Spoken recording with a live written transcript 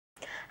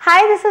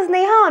Hi, this is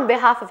Neha on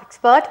behalf of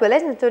Expert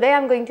Village, and today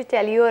I'm going to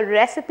tell you a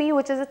recipe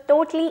which is a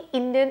totally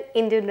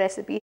Indian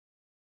recipe.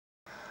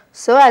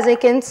 So as I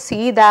can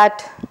see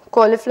that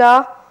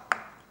cauliflower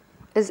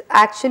is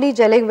actually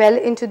gelling well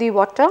into the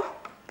water,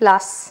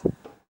 plus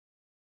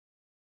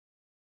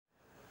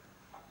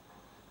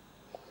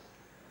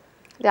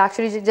they're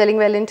actually gelling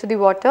well into the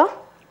water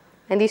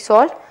and the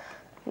salt.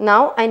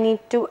 Now I need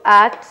to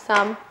add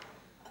some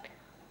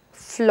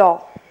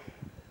flour.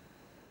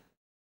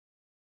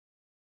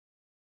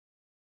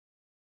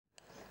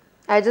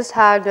 I just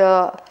had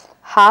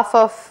half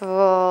of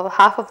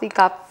the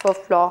cup of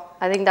flour.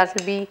 I think that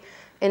will be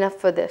enough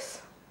for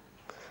this,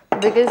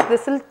 because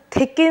this will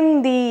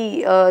thicken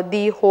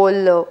the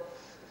whole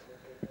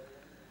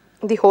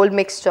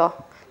mixture.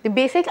 The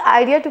basic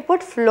idea to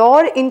put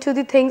flour into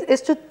the things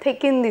is to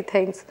thicken the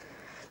things,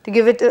 to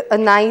give it a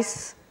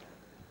nice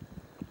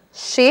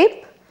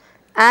shape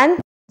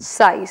and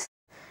size.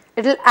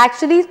 It will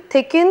actually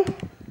thicken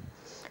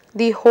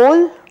the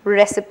whole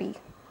recipe.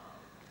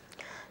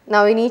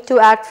 Now we need to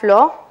add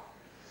flour.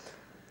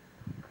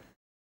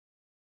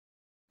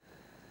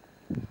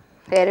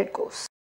 There it goes.